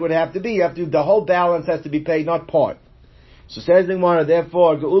would have to be, the whole balance has to be paid, not part. So says the Gemara,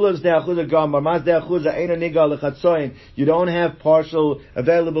 therefore, you don't have partial,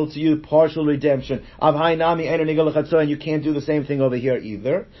 available to you, partial redemption. You can't do the same thing over here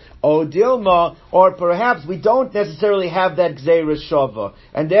either. O Dilma, or perhaps we don't necessarily have that Gzeira Shava.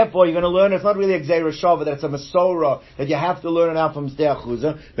 And therefore you're going to learn it's not really a Gzeira Shava, that it's a Masorah, that you have to learn it out from Sdei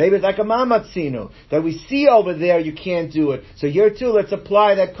Achuzah. Maybe it's like a Mamatzinu, that we see over there you can't do it. So here too, let's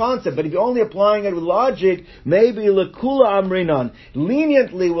apply that concept. But if you're only applying it with logic, maybe Lekula Amrinan,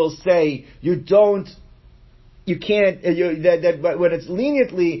 leniently will say you can't, but when it's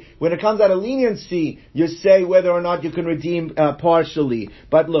leniently, when it comes out of leniency, you say whether or not you can redeem partially.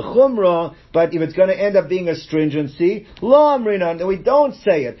 But l'chumra, but if it's going to end up being a stringency, lo amrinan, then we don't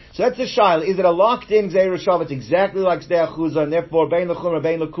say it. So that's a shaila. Is it a locked-in gzeira shav? It's exactly like Sdei Achuzah, and therefore, bein l'chumra,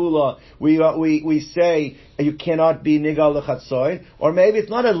 bein l'kula, we say you cannot be nigal l'chatzoin. Or maybe it's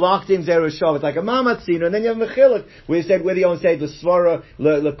not a locked-in gzeira shav, it's like a mamatzino, and then you have mechiluk, where you said whether you only say l'svara,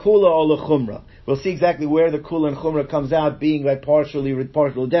 l'kula, or l'chumra. We'll see exactly where the kula and chumrah comes out being like partial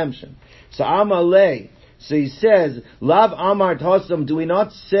redemption. So Amalei, so he says, Lav Amar Tosam, do we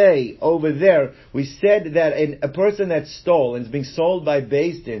not say over there, we said that a person that stole and is being sold by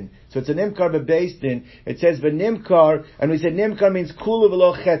Beis Din, so it's an Nimkar by Beis Din, it says V'Nimkar, and we said Nimkar means Kula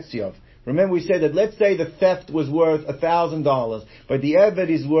V'lo Chetziyov. Remember we said that let's say the theft was worth $1,000, but the Eved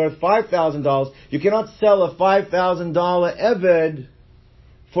is worth $5,000, you cannot sell a $5,000 Eved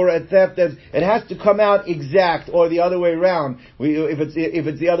for a theft, it has to come out exact, or the other way around. If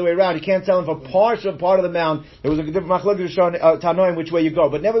it's the other way around, you can't sell him for partial part of the amount. There was a different machlokes tanoim which way you go.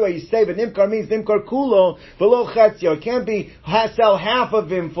 But never way you say, but nimkar means nimkar kulo below chetzio. It can't be sell half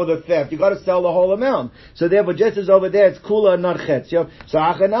of him for the theft. You got to sell the whole amount. So therefore, just as over there, it's kula and not chetzio. So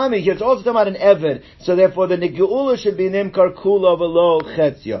achanami here, it's also talking about an eved. So therefore, the nigula should be nimkar kulo below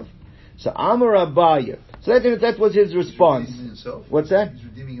chetzio. So Amar Abaya. So that was his response. What's that? He's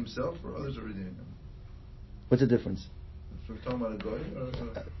redeeming himself, or others are redeeming him? What's the difference? So we're talking about a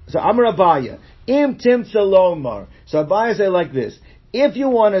guy? So Amar Abaya. Im Tim Salomar. So Abaya say like this. If you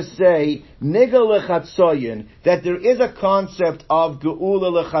want to say Niga Lechatzoyin, that there is a concept of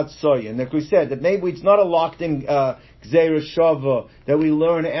Geula Lechatzoyin, like we said, that maybe it's not a locked-in Gzeira Shava that we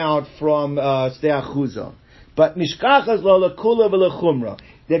learn out from Sdei Achuzah. But Mishkachas Lo Lekula V'Lechumra,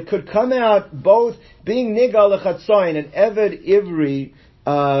 that could come out both being Nigal Lechatzoyin and Eved Ivri,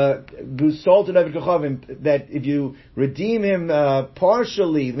 Busalt and Eved Gechavim, that if you redeem him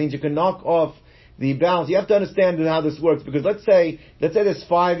partially, it means you can knock off the balance. You have to understand how this works, because let's say there's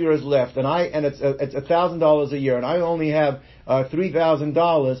 5 years left, and it's $1,000 a year, and I only have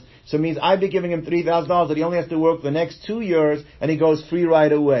 $3,000. So it means I'd be giving him $3,000 that he only has to work the next 2 years and he goes free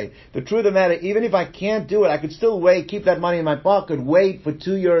right away. The truth of the matter, even if I can't do it, I could still wait, keep that money in my pocket, wait for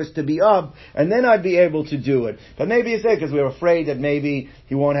 2 years to be up, and then I'd be able to do it. But maybe you say, because we're afraid that maybe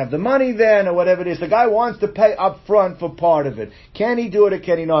he won't have the money then, or whatever it is. The guy wants to pay up front for part of it. Can he do it or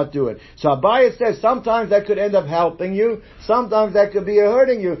can he not do it? So Abaye says sometimes that could end up helping you, sometimes that could be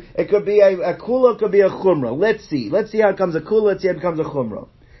hurting you. It could be a kula, it could be a chumrah. Let's see how it becomes a kula, let's see how it becomes a chumrah.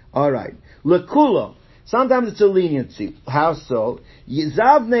 Alright. Lekula. Sometimes it's a leniency. How so?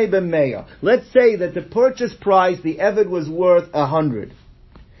 Yizavne b'meya. Let's say that the purchase price, the Eved was worth 100.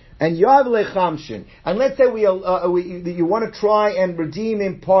 And Yav lechamshin. And let's say you want to try and redeem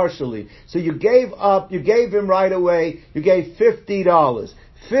him partially. So you gave him right away, you gave $50.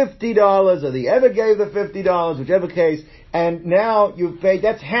 $50, or the Eved gave the $50, whichever case, and now you've paid,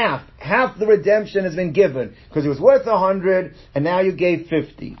 that's half. Half the redemption has been given, because it was worth 100, and now you gave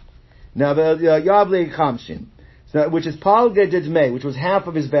 50. Now the Yav lechamshin, which is Palged Jedzmei, which was half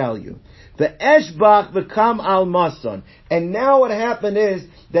of his value. The Eshbach become al mason, and now what happened is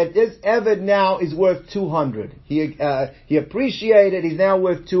that this Eved now is worth 200. He appreciated. He's now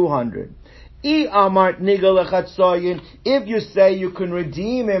worth 200. If you say you can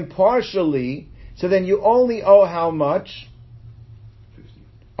redeem him partially, so then you only owe how much?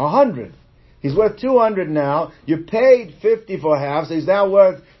 100. He's worth 200 now. You paid 50 for half, so he's now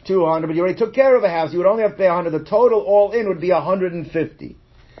worth 200. But you already took care of a half, so you would only have to pay 100. The total all in would be 150.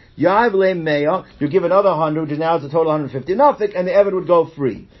 Yav le meya, you give another 100, which is now it's a total 150 nafik, and the Eved would go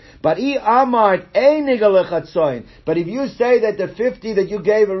free. But if you say that the 50 that you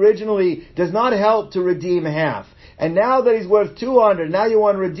gave originally does not help to redeem half, and now that he's worth 200, now you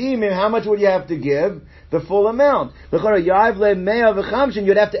want to redeem him, how much would you have to give? The full amount. You'd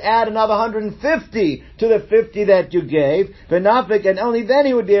have to add another 150 to the 50 that you gave, and only then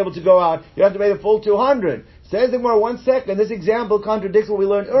he would be able to go out. You have to pay the full 200. Says the Gemara, 1 second, this example contradicts what we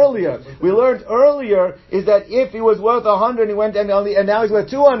learned earlier. We learned earlier is that if he was worth 100 he went and now he's worth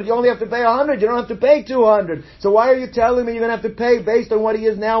 200, you only have to pay 100, you don't have to pay 200. So why are you telling me you're going to have to pay based on what he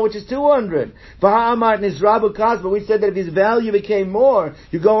is now, which is 200? But we said that if his value became more,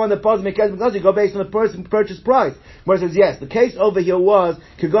 you go on the because you go based on the purchase price. Where it says, yes, the case over here was,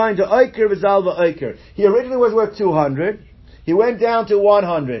 going to Oiker v'Zalva Oiker. He originally was worth 200. He went down to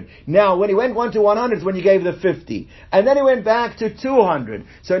 100. Now, when he went 1 to 100 is when you gave the 50. And then he went back to 200.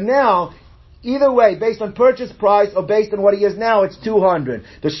 So now, either way, based on purchase price or based on what he is now, it's 200.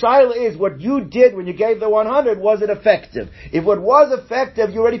 The shaila is, what you did when you gave the 100, was it effective? If what was effective,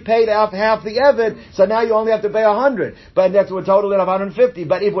 you already paid half the Eved, so now you only have to pay 100. But that's a total of 150.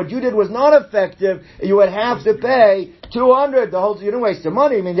 But if what you did was not effective, you would have to pay 200. You didn't waste your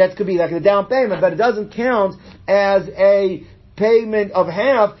money. I mean, that could be like a down payment, but it doesn't count as a payment of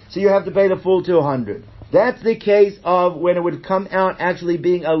half, so you have to pay the full 200. That's the case of when it would come out actually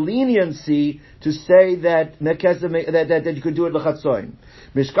being a leniency to say that you could do it l'chatzoin.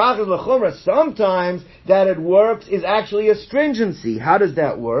 Mishkach is l'chumra. Sometimes that it works is actually a stringency. How does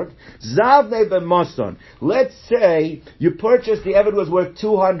that work? Zavne b'mason. Let's say you purchased, the Eved was worth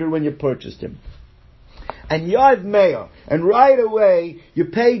 200 when you purchased him. And Yav Meya, and right away you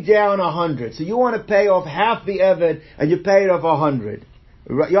pay down 100. So you want to pay off half the Eved, and you pay it off 100.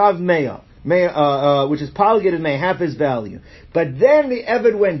 Yav Meya, which is Palgid Meya, half his value. But then the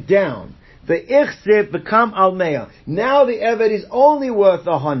Eved went down. The Ichsif become Al Meya. Now the Eved is only worth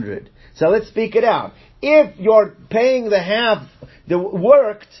 100. So let's speak it out. If you're paying the half that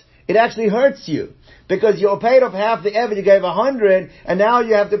worked, it actually hurts you. Because you paid off half the Eved, you gave 100, and now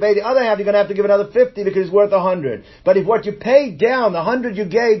you have to pay the other half, you're going to have to give another 50 because it's worth 100. But if what you paid down, the 100 you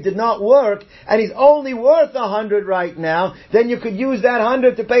gave did not work, and he's only worth 100 right now, then you could use that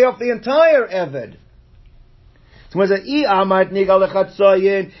 100 to pay off the entire Eved. So if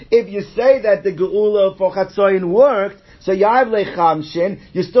you say that the Geula for Chatzoyin worked, so Yav Lechamshin,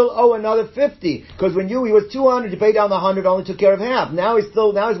 you still owe another 50. Because when he was 200, you paid down the 100, only took care of half. Now he's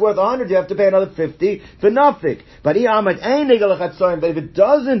worth 100, you have to pay another 50 for Nafik. But if it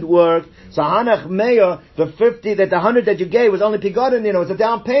doesn't work, so Hanach Meya, the 50, the 100 that you gave was only Pigodin, it was a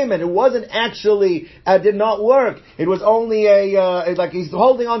down payment. It wasn't actually, did not work. It was only like he's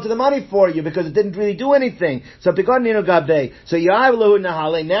holding on to the money for you because it didn't really do anything. So Pigodin Gabe. So Yav Lahu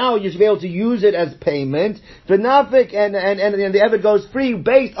Nahale, now you should be able to use it as payment for Nafik, and the Eved goes free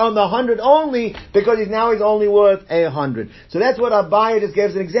based on the 100 only, because he's only worth 100. So that's what Abaye just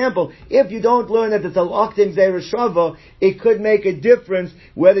gives an example. If you don't learn that it's a locked-in Zereshava, it could make a difference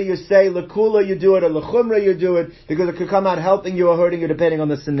whether you say L'kula you do it or L'chumra you do it, because it could come out helping you or hurting you depending on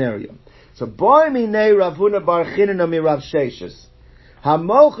the scenario. So Boy Minei Rav Huna Bar Chinina Mi Rav Sheshes.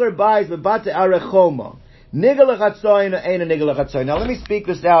 Hamocher buys bebate arechoma. Nigel lechatzoyin ain't a nigel lechatzoyin. Now let me speak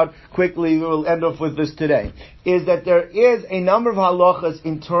this out quickly. We'll end off with this today. Is that there is a number of halachas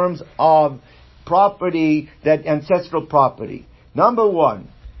in terms of property, that ancestral property. Number one,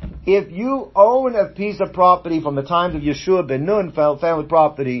 if you own a piece of property from the times of Yeshua ben Nun, family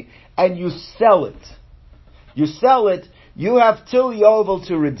property, and you sell it, you have till Yovel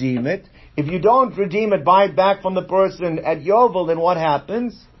to redeem it. If you don't redeem it, buy it back from the person at Yovel, then what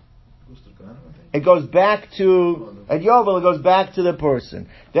happens? It goes back to, at Yovel, it goes back to the person.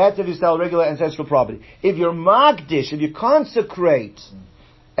 That's if you sell regular ancestral property. If you're Magdish, if you consecrate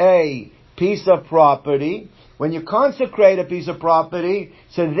a piece of property, when you consecrate a piece of property,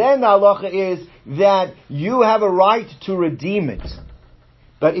 so then the halacha is that you have a right to redeem it.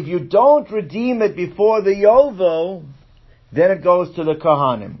 But if you don't redeem it before the Yovel, then it goes to the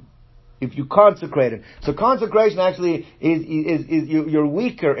Kohanim. If you consecrate it. So consecration actually is you're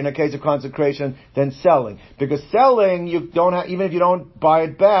weaker in a case of consecration than selling. Because selling, you don't have, even if you don't buy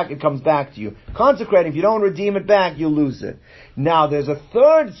it back, it comes back to you. Consecrating, if you don't redeem it back, you lose it. Now there's a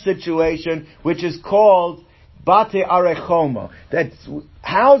third situation which is called Bate Arechoma. That's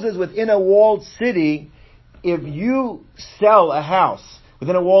houses within a walled city. If you sell a house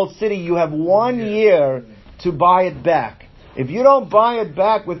within a walled city, you have 1 year to buy it back. If you don't buy it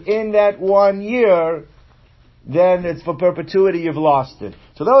back within that 1 year, then it's for perpetuity, you've lost it.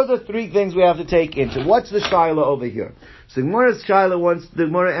 So those are three things we have to take into. What's the Shaila over here? So the Gemara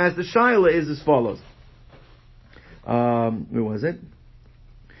asks the Shaila is as follows. Where was it?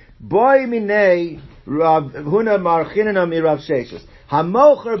 Boy minei Rav Huna Marchinana Mirav Sheshes.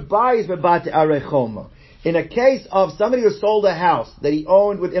 Hamocher buys bebate arechoma. In a case of somebody who sold a house that he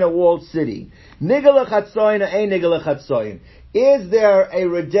owned within a walled city, nigel lechatzoyin or ein nigel lechatzoyin. Is there a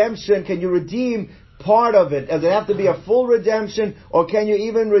redemption? Can you redeem part of it? Does it have to be a full redemption, or can you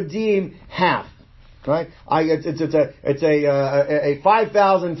even redeem half? Right? It's a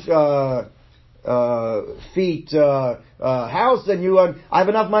 5,000 feet house, and you I have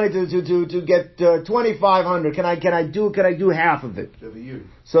enough money to get 2,500. Can I do half of it? Every year.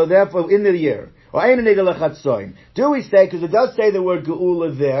 So therefore, in the year. Do we say, because it does say the word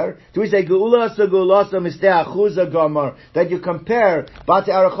geula there, do we say geula sa misteh achuza gomar, that you compare bate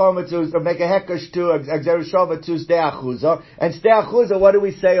arachoma to, or make a hekesh to, exerushova to steh achuza, and steh achuza, what do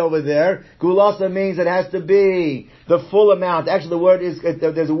we say over there? Geulasa means it has to be the full amount. Actually, the word is,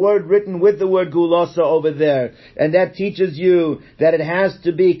 there's a word written with the word geulasa over there, and that teaches you that it has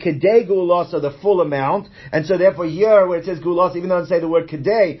to be kedei geulasa, the full amount, and so therefore here, where it says geulasa, even though it doesn't say the word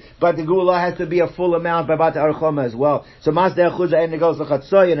kedei, but the geula has to be a full amount by bate arachoma as well. So mas de'achuza and negos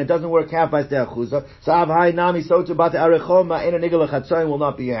lechatzoyin, and it doesn't work half by de'achuza. So avhai nami so to bate arachoma and a negos lechatzoyin will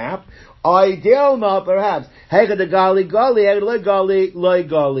not be half. Ideal, perhaps. Hega de gali gali, hega le gali loy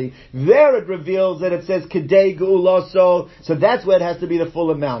gali. There it reveals that it says kedei geulaso, so that's where it has to be the full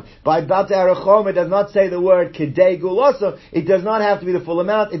amount. By bate arachoma, it does not say the word kedei geulaso. It does not have to be the full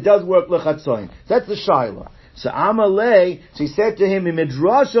amount. It does work lechatzoyin. So that's the shaila. So Amalei, so he said to him,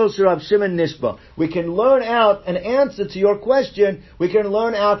 Midrasho Shirav Shimon Nishba. We can learn out an answer to your question. We can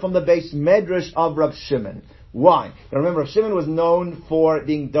learn out from the base medrash of Rav Shimon. Why? Now remember, Rav Shimon was known for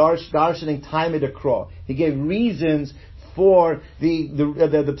being darshaning time at a crow. He gave reasons for the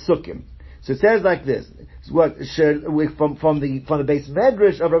psukim. So it says like this. What from the base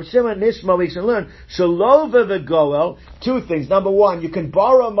medrash of Rav Shimon Nishma we should learn shalova v'goel, two things. Number one, you can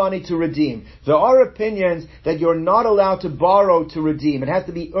borrow money to redeem. There are opinions that you're not allowed to borrow to redeem. It has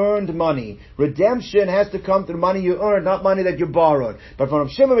to be earned money. Redemption has to come through money you earned, not money that you borrowed. But from Rav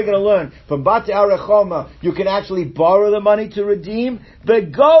Shimon we're going to learn from Bate Arechoma you can actually borrow the money to redeem.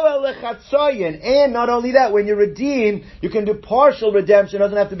 V'goel lechatzoyin, and not only that, when you redeem, you can do partial redemption. It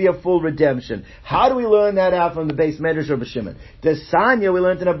doesn't have to be a full redemption. How do we learn that out from the base medrash of Shimon? The Sanya we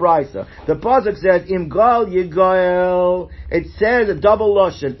learned in a brisa. The pasuk says Im gal yigoel. It says a double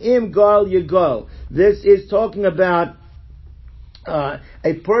lashon. Im gal yigoel. This is talking about a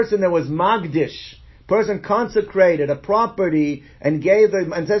person that was magdish. Person consecrated a property and gave the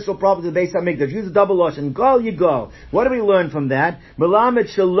ancestral property to the Beis Hamikdash. Use a double lashon. Gal yigoel. What do we learn from that? Melamed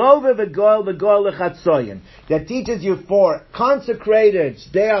shalova v'goel v'goel lechatzoyin. That teaches you for consecrated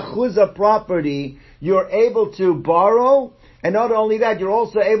Sdei Achuza property, you're able to borrow, and not only that, you're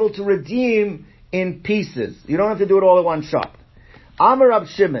also able to redeem in pieces. You don't have to do it all at one shot. Amar Rab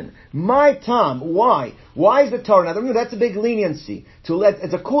Shimon, my Tom, why? Why is the Torah? Now remember, that's a big leniency.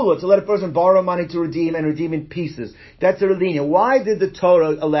 It's a kula to let a person borrow money to redeem and redeem in pieces. That's a lenient. Why did the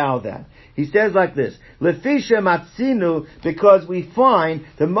Torah allow that? He says like this, Lefisha matzinu, because we find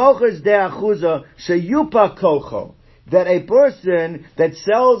the mochers de'achuza sheyupa kocho. that a person that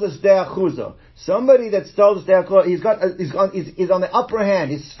sells a sdei achuzah, somebody that sells a sdei achuzah, he's on the upper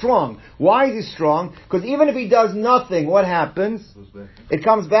hand, he's strong. Why is he strong? Because even if he does nothing, what happens? It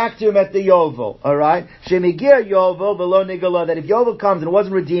comes back to him at the yovel, alright? Shemigia yovel v'lo nigala, that if yovel comes and it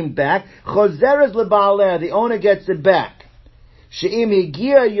wasn't redeemed back, chozeres lebaaleh, the owner gets it back. She'im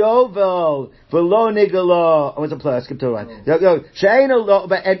higia yovel v'lo nigala. What's the play? I skipped over one.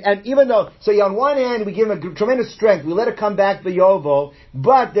 And even though, so on one hand we give him a tremendous strength, we let it come back for yovel,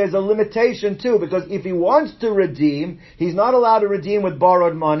 but there's a limitation too, because if he wants to redeem, he's not allowed to redeem with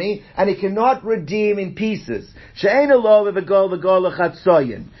borrowed money, and he cannot redeem in pieces. So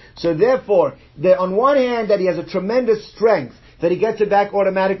therefore, on one hand that he has a tremendous strength, that he gets it back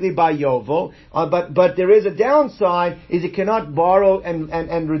automatically by yovel, but there is a downside, is he cannot borrow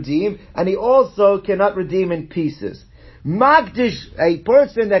and redeem, and he also cannot redeem in pieces. Magdish, a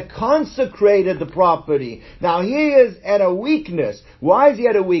person that consecrated the property. Now he is at a weakness. Why is he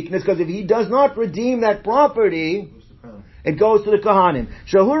at a weakness? Because if he does not redeem that property, it goes to the Kohanim.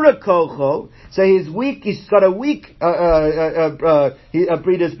 Shahura Kocho, so he's weak, he's got a weak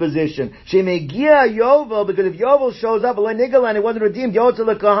predisposition. Shemegia Yovel, because if Yovel shows up, and it wasn't redeemed, Yovel to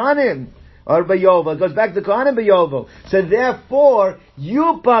the Kohanim. Or Bayovel. It goes back to Kohanim Bayovel. So therefore,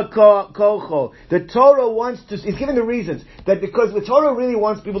 Yupa Kocho. The Torah wants to, he's giving the reasons, that because the Torah really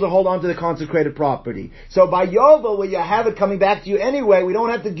wants people to hold on to the consecrated property. So by Yovel, where you have it coming back to you anyway, we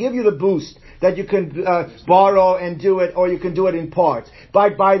don't have to give you the boost that you can borrow and do it, or you can do it in parts. By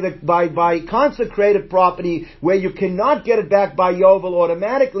consecrated property, where you cannot get it back by Yovel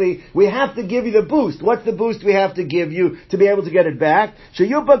automatically, we have to give you the boost. What's the boost we have to give you to be able to get it back?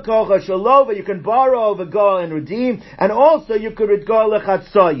 Sheyupa Kocha Shalova, you can borrow, go and redeem, and also you could go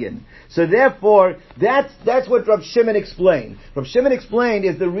lechatzoyin. So therefore, that's what Rav Shimon explained. Rav Shimon explained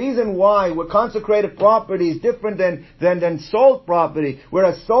is the reason why consecrated property is different than sold property.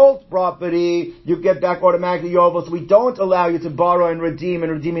 Whereas sold property, you get back automatically yovel, so we don't allow you to borrow and redeem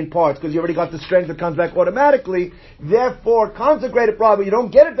in parts, because you already got the strength that comes back automatically. Therefore, consecrated property, you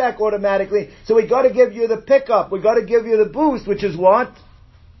don't get it back automatically, so we got to give you the pickup, we got to give you the boost, which is what?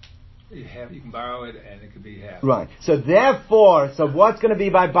 You can borrow it, and it could be half. Right. So therefore, what's going to be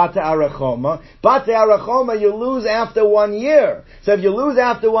by Bata Arachoma? Bata Arachoma, you lose after 1 year. So if you lose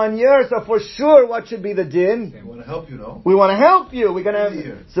after 1 year, so for sure, what should be the din? We want to help you, no? We want to help you. We're going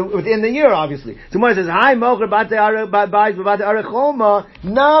to, so within the year, obviously. So when it says, Hi, Mocher Bata Arachoma,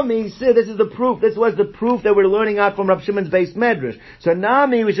 Nami, see, this is the proof. This was the proof that we're learning out from Rav Shimon's base medrash. So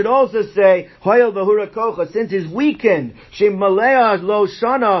Nami, we should also say, Hoyel Vahura Kocha, since he's weakened, Shim Malea Lo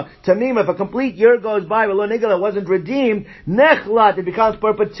Shana, if a complete year goes by, but lo nigala wasn't redeemed, nechlat, it becomes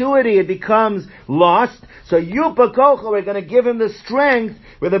perpetuity, it becomes lost. So yupa kocha, we're going to give him the strength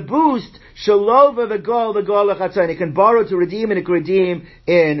with a boost, shalova the goal lechatzon. He can borrow to redeem, and he can redeem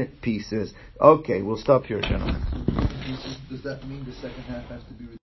in pieces. Okay, we'll stop here, gentlemen. Does that mean the second half has to be